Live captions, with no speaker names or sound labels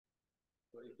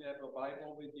So if you have a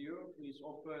Bible with you, please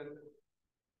open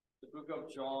the book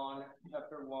of John,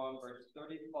 chapter 1, verse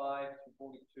 35 to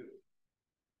 42.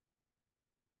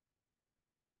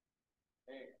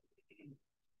 Okay.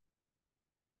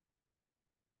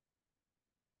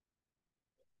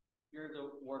 Hear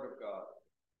the word of God.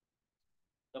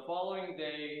 The following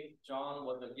day, John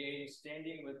was again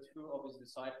standing with two of his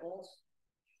disciples.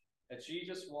 As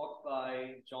Jesus walked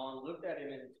by, John looked at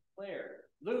him and declared,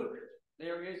 "Look,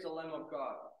 there is the Lamb of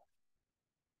God."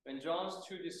 When John's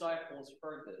two disciples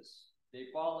heard this,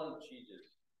 they followed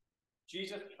Jesus.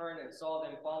 Jesus turned and saw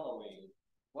them following.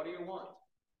 "What do you want?"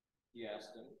 he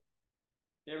asked them.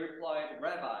 They replied,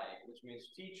 "Rabbi," which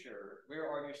means teacher, "where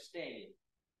are you staying?"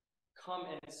 "Come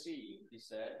and see," he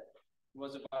said. It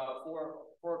was about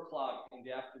 4 o'clock in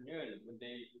the afternoon when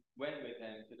they went with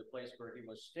him to the place where he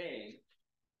was staying,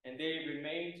 and they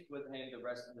remained with him the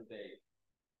rest of the day.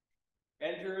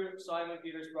 Andrew, Simon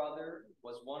Peter's brother,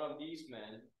 was one of these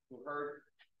men who heard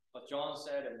what John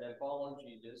said and then followed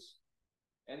Jesus.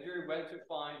 Andrew went to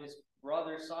find his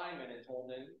brother Simon and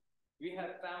told him, "We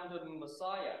have found the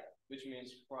Messiah," which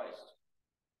means Christ.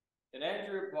 Then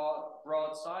Andrew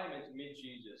brought Simon to meet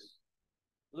Jesus.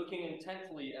 Looking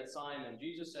intently at Simon,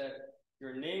 Jesus said,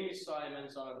 "Your name is Simon,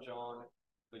 son of John,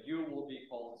 but you will be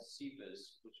called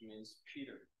Cephas," which means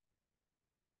Peter.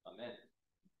 Amen.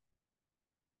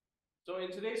 So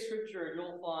in today's scripture,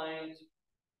 you'll find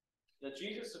that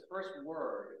Jesus' first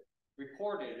word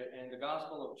recorded in the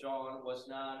Gospel of John was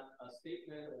not a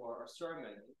statement or a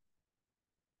sermon,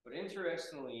 but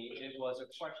interestingly, it was a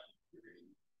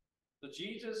question. So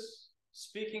Jesus,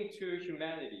 speaking to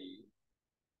humanity,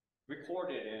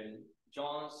 recorded in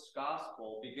John's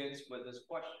Gospel, begins with this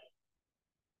question: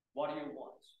 what do you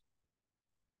want?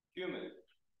 Human,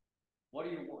 what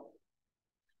do you want?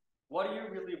 What do you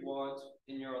really want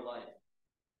in your life?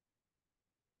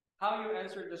 How you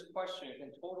answer this question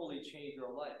can totally change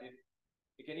your life.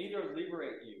 It can either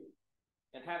liberate you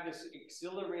and have this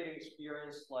exhilarating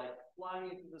experience like flying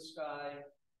into the sky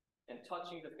and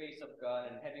touching the face of God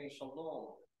and having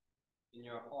shalom in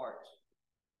your heart.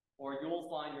 Or you'll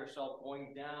find yourself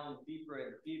going down deeper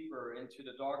and deeper into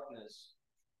the darkness,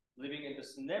 living in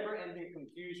this never-ending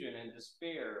confusion and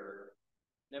despair,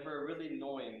 never really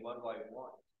knowing what do I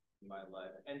want in my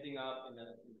life, ending up in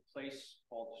a place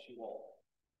called Sheol.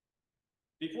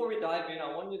 Before we dive in,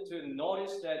 I want you to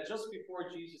notice that just before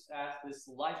Jesus asked this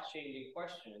life-changing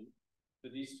question to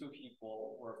these two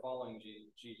people who are following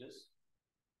Jesus,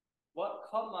 what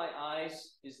caught my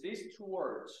eyes is these two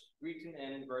words written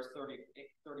in verse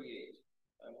 38.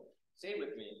 Say it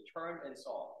with me, turn and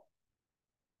saw.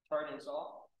 Turn and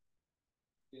saw.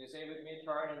 Can you say it with me,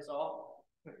 turn and saw?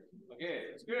 Okay,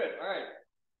 that's good. All right.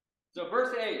 So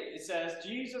verse 8, it says,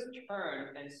 Jesus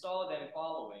turned and saw them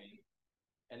following,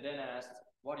 and then asked,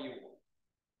 "What do you want?"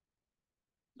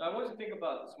 So I want you to think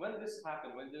about this. When this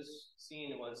happened, when this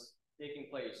scene was taking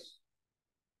place,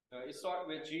 it started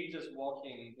with Jesus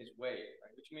walking his way,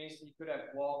 right? Which means he could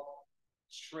have walked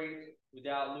straight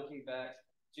without looking back.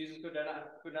 Jesus could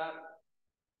not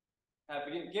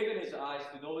have given his eyes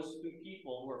to those two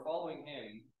people who were following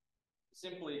him,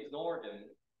 simply ignored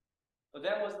him. But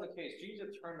that wasn't the case.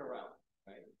 Jesus turned around,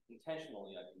 right?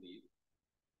 Intentionally, I believe,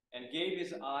 and gave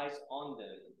his eyes on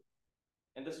them.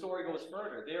 And the story goes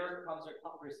further. There comes a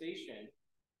conversation,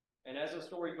 and as the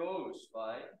story goes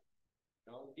by,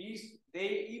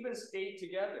 they even stayed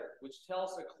together, which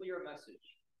tells a clear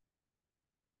message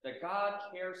that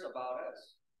God cares about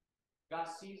us. God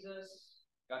sees us.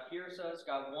 God hears us.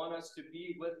 God wants us to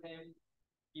be with him.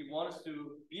 He wants us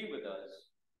to be with us.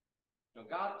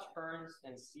 God turns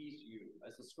and sees you.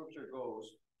 As the scripture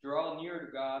goes, draw near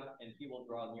to God, and he will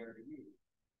draw near to you.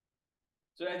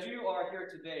 So as you are here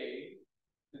today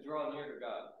to draw near to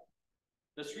God,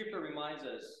 the scripture reminds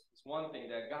us, it's one thing,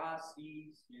 that God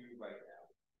sees you right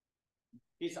now.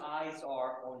 His eyes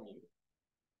are on you.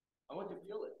 I want you to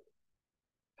feel it.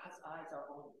 God's eyes are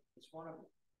on you. It's one of them.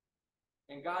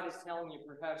 And God is telling you,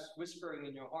 perhaps whispering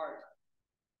in your heart,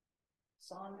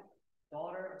 "Son,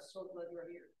 daughter, I'm so glad you're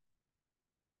here.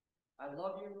 I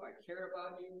love you. I care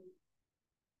about you."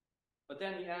 But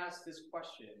then he asks this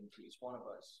question to each one of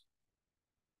us.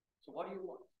 So what do you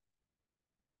want?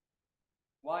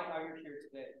 Why are you here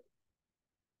today?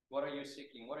 What are you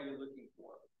seeking? What are you looking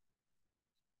for?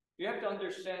 You have to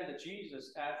understand that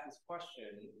Jesus asked this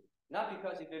question not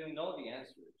because he didn't know the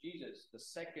answer. Jesus, the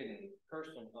second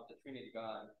person of the Trinity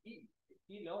God, he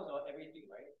knows everything,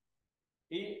 right?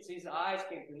 His eyes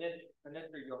can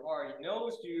penetrate your heart. He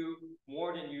knows you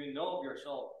more than you know of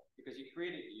yourself because he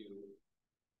created you.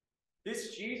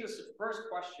 This Jesus' first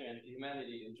question to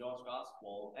humanity in John's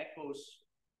Gospel echoes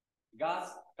God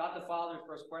the Father's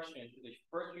first question to the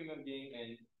first human being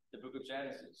in the book of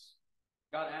Genesis.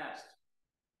 God asked,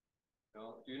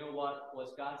 do you know what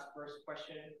was God's first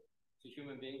question to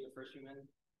human being, the first human?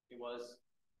 It was,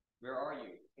 where are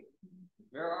you?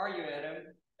 Where are you, Adam?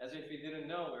 As if he didn't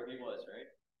know where he was, right?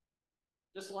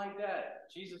 Just like that,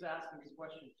 Jesus asking this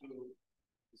question to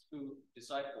his two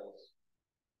disciples.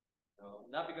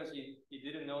 Not because he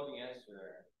didn't know the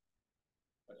answer,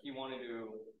 but he wanted to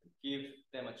give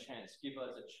them a chance, give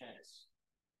us a chance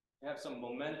to have some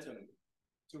momentum,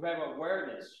 to have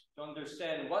awareness, to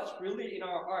understand what's really in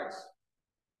our hearts.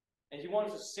 And he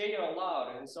wants to say it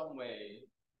aloud in some way,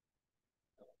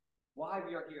 why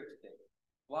we are here today,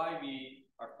 why we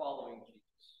are following Jesus.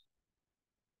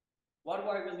 What do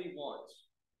I really want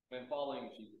when following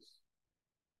Jesus?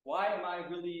 Why am I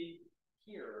really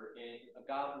here in a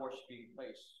God-worshiping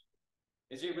place?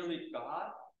 Is it really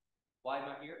God? Why am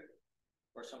I here?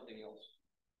 Or something else?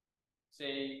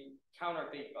 Say,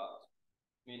 counterfeit God,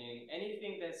 meaning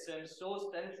anything that seems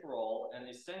so central and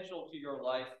essential to your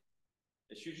life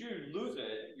that should you lose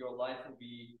it, your life will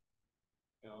be,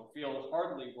 feel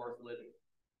hardly worth living.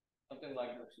 Something like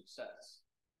your success,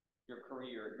 your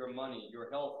career, your money, your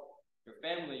health, your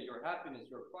family, your happiness,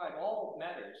 your pride, all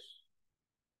matters.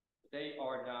 But they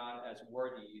are not as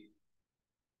worthy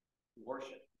to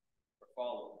worship or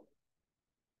follow.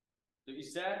 So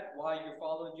is that why you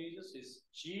follow Jesus? Is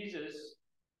Jesus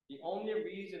the only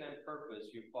reason and purpose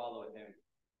you follow him?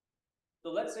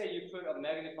 So let's say you put a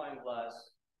magnifying glass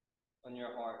on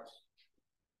your heart.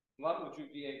 What would you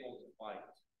be able to find?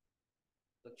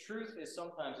 The truth is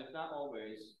sometimes, if not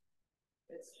always,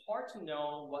 it's hard to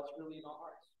know what's really in our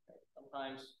hearts. Right?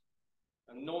 Sometimes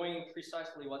knowing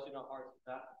precisely what's in our hearts is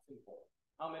not simple.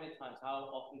 How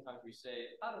oftentimes we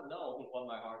say, I don't know what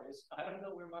my heart is. I don't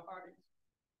know where my heart is.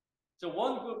 So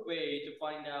one good way to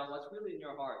find out what's really in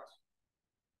your heart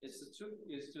is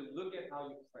to look at how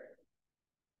you pray.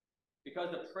 Because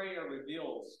the prayer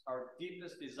reveals our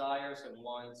deepest desires and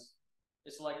wants.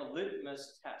 It's like a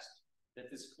litmus test that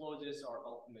discloses our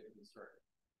ultimate concern.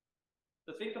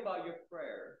 So think about your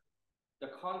prayer, the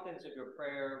contents of your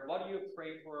prayer. What do you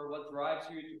pray for? What drives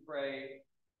you to pray?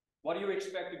 What do you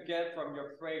expect to get from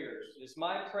your prayers? Is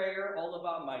my prayer all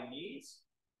about my needs,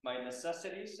 my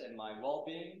necessities, and my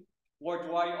well-being? Or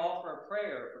do I offer a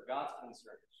prayer for God's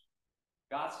concerns,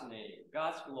 God's name,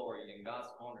 God's glory, and God's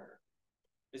honor?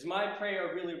 Is my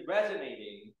prayer really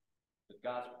resonating with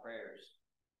God's prayers?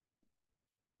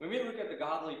 When we look at the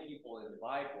godly people in the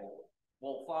Bible,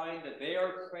 we'll find that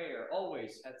their prayer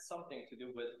always had something to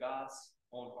do with God's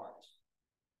own heart.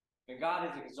 When God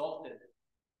is exalted,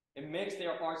 it makes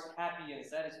their hearts happy and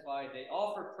satisfied. They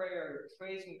offer prayer,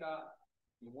 praising God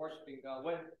and worshiping God.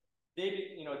 When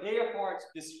their hearts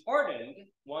disheartened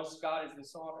once God is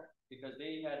dishonored, because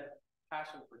they had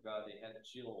passion for God, they had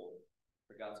zeal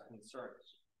for God's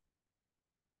concerns.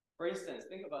 For instance,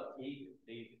 think about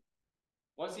David.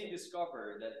 Once he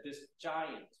discovered that this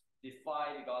giant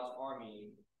defied God's army,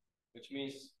 which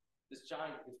means this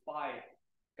giant defied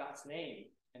God's name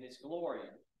and his glory.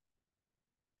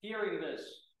 Hearing this,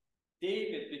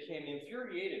 David became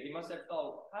infuriated. He must have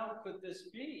thought, how could this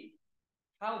be?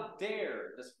 How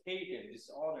dare this pagan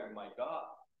dishonor my God?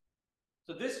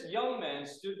 So this young man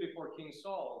stood before King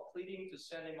Saul, pleading to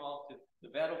send him off to the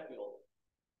battlefield,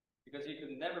 because he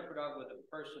could never put up with a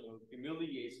person who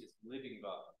humiliates his living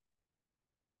God.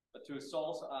 But to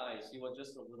Saul's eyes, he was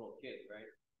just a little kid, right?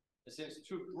 It seems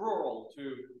too cruel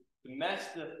to match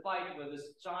the fight with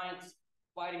this giant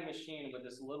fighting machine with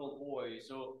this little boy.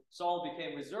 So Saul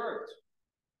became reserved.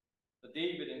 But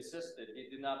David insisted. He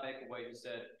did not back away. He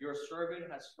said, your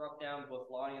servant has struck down both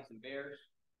lions and bears,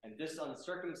 and this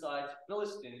uncircumcised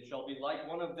Philistine shall be like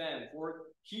one of them, for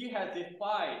he has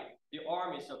defied the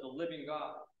armies of the living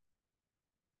God.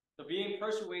 So being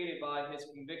persuaded by his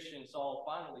conviction, Saul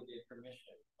finally gave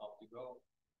permission off to go.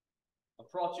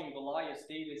 Approaching Goliath,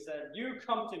 David said, you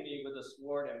come to me with a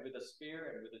sword and with a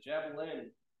spear and with a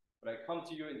javelin, but I come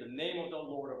to you in the name of the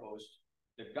Lord of hosts,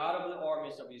 the God of the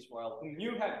armies of Israel, whom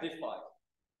you have defied.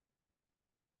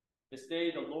 This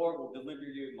day the Lord will deliver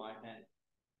you in my hand.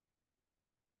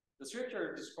 The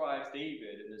scripture describes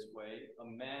David in this way, a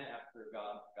man after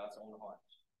God's own heart.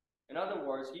 In other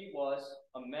words, he was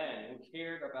a man who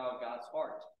cared about God's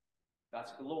heart,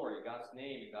 God's glory, God's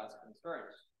name, and God's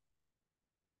concerns.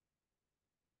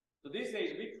 So these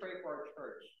days, we pray for our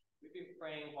church. We've been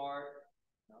praying hard,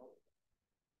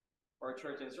 for our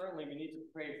church, and certainly we need to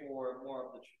pray for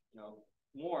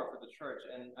more for the church.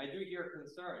 And I do hear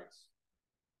concerns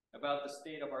about the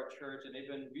state of our church, and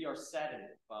we are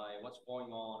saddened by what's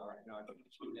going on in our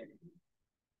church today.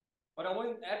 But I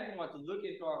want everyone to look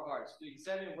into our hearts, to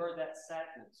examine where that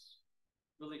sadness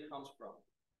really comes from.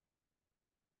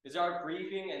 Is our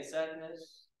grieving and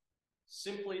sadness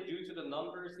simply due to the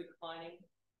numbers declining,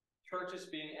 churches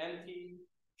being empty,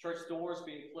 church doors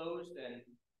being closed, and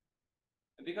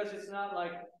because it's not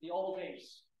like the old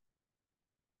days,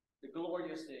 the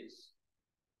glorious days?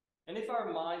 And if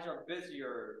our minds are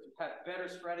busier to have better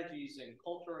strategies and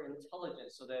cultural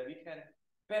intelligence so that we can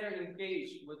better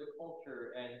engage with the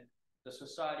culture and the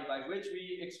society by which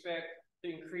we expect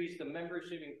to increase the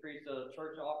membership, increase the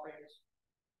church offerings,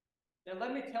 then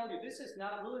let me tell you, this is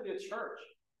not really the church.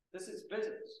 This is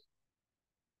business.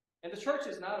 And the church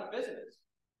is not a business.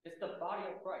 It's the body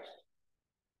of Christ,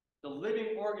 the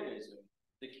living organism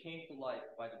that came to life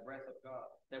by the breath of God,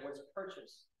 that was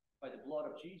purchased by the blood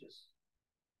of Jesus.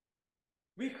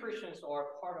 We Christians are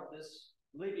part of this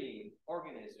living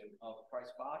organism of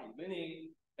Christ's body, meaning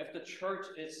if the church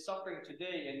is suffering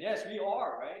today, and yes, we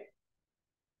are, right?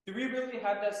 Do we really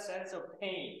have that sense of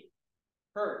pain,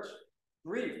 hurt,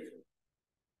 grief?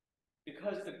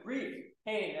 Because the grief,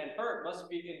 pain, and hurt must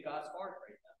be in God's heart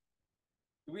right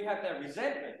now. Do we have that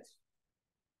resentment?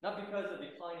 Not because of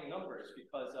declining numbers,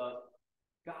 because of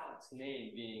God's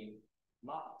name being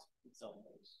mocked in some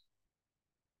ways.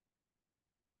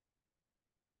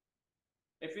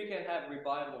 If we can have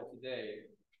revival today,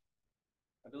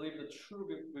 I believe the true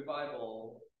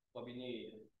revival, what we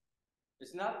need,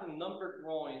 is not the number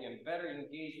growing and better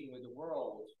engaging with the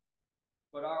world,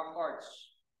 but our hearts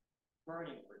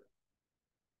burning for it.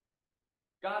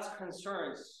 God's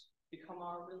concerns become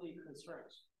our really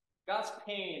concerns. God's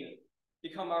pain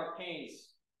become our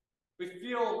pains. We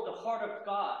feel the heart of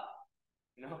God,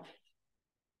 you know?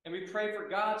 And we pray for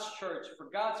God's church, for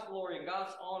God's glory and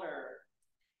God's honor.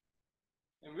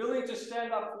 And willing to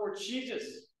stand up for Jesus,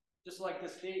 just like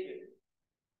this David.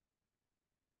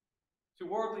 To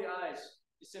worldly eyes,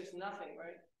 it seems nothing,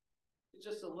 right? It's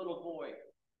just a little boy.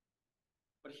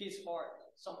 But his heart,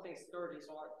 something stirred his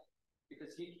heart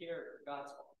because he cared for God's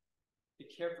heart. He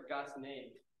cared for God's name.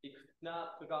 He could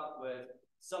not put up with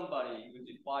somebody who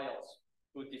defiles,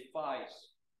 who defies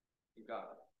God.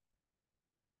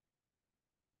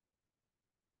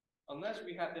 Unless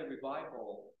we have the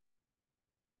revival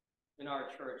in our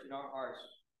church, in our hearts,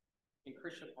 in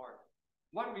Christian heart,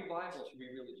 what revival should we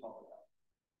really talk about?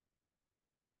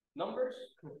 Numbers?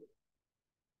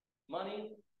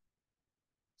 Money?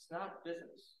 It's not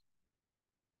business.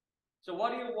 So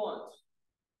what do you want?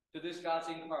 To this God's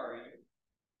inquiry,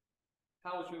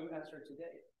 how would you answer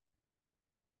today?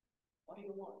 What do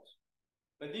you want?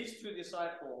 When these two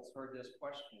disciples heard this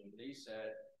question, they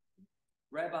said,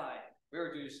 Rabbi,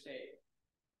 where do you stay?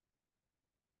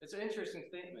 It's an interesting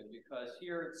statement because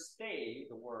here, stay,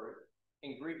 the word,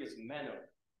 in Greek is meno.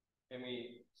 Can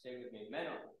we say with me,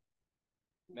 meno?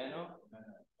 Meno?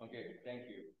 Okay, thank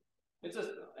you. It's just,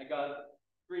 I got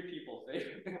 3 people saying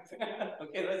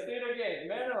okay, let's say it again,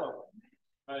 meno.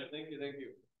 All right, thank you.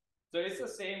 So it's the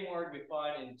same word we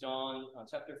find in John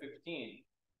chapter 15.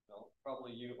 Well,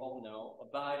 probably you all know,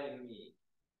 abide in me,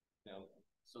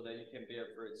 so that you can bear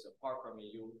fruits. Apart from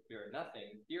me, you bear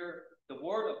nothing. Here, the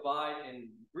word abide in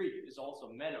Greek is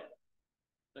also meno.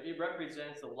 So it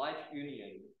represents the life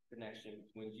union connection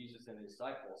between Jesus and his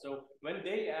disciples. So when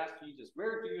they asked Jesus,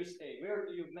 where do you stay? Where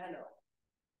do you meno?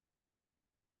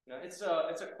 It's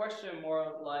a question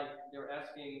more like they're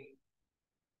asking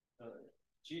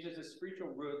Jesus'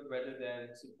 spiritual root rather than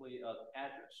simply an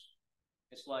address.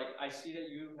 It's like, I see that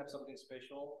you have something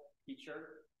special,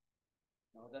 teacher.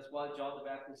 That's what John the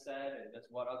Baptist said, and that's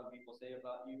what other people say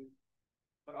about you.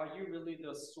 But are you really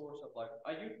the source of life?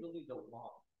 Are you really the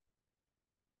one?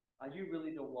 Are you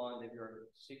really the one that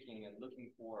you're seeking and looking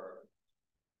for?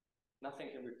 Nothing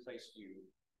can replace you.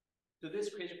 To this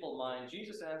critical mind,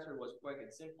 Jesus' answer was quick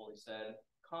and simple. He said,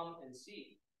 come and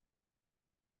see.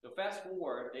 So fast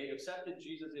forward, they accepted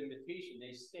Jesus' invitation.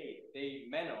 They stayed. They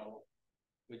meno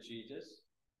with Jesus,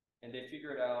 and they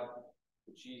figured out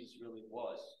who Jesus really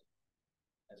was.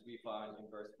 As we find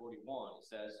in verse 41, it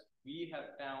says, we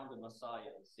have found the Messiah,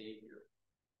 the Savior.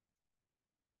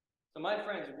 So my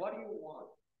friends, what do you want?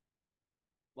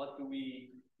 What do we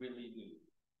really need?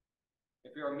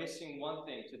 If we are missing one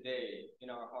thing today in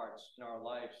our hearts, in our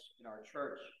lives, in our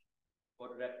church,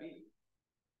 what would that be?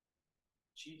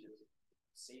 Jesus,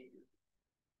 Savior.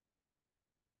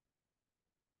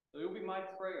 So it will be my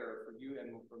prayer for you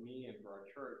and for me and for our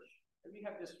church that we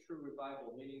have this true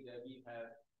revival, meaning that we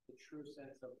have the true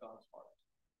sense of God's heart.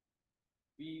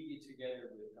 We be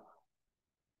together with God.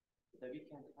 That we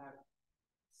can have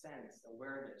sense,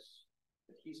 awareness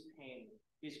that his pain,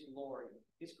 his glory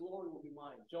will be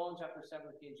mine. John chapter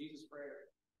 17, Jesus'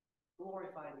 prayer.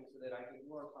 Glorify me so that I can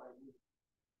glorify you.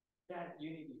 That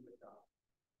unity with God.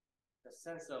 The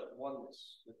sense of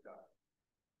oneness with God.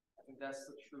 I think that's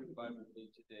the true Bible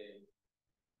belief today.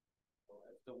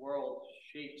 If the world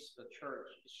shapes the church,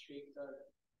 it shapes us.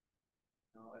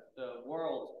 If the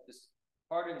world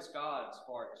hardens God's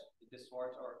heart, it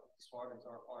hardens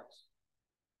our hearts.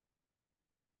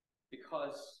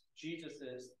 Because Jesus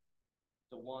is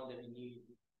the one that we need.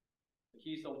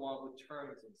 He's the one who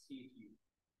turns and sees you.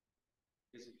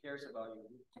 Because he cares about you.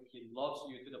 He loves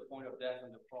you to the point of death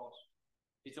on the cross.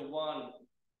 He's the one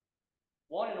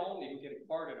and only who can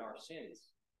pardon our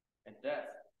sins and death.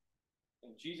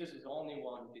 And Jesus is the only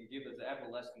one who can give us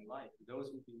everlasting life to those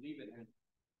who believe in him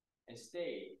and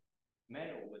stay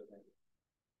metal with him.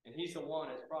 And he's the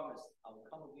one who has promised, I will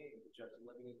come again to judge the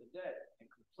living and the dead and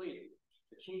complete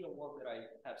the kingdom work that I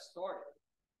have started.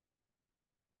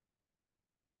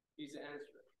 He's the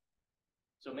answer.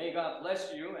 So may God bless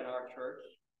you and our church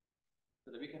so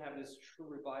that we can have this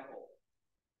true revival.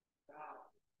 God,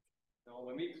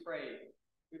 when we pray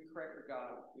for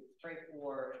God. We pray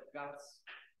for God's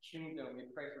kingdom. We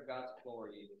pray for God's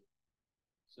glory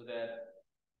so that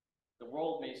the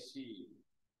world may see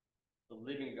the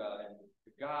living God, and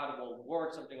God will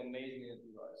work something amazing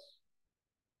into us,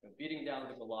 beating down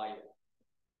the Goliath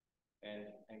and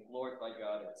glorify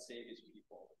God and save his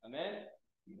people. Amen?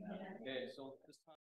 Amen. Okay, so this time.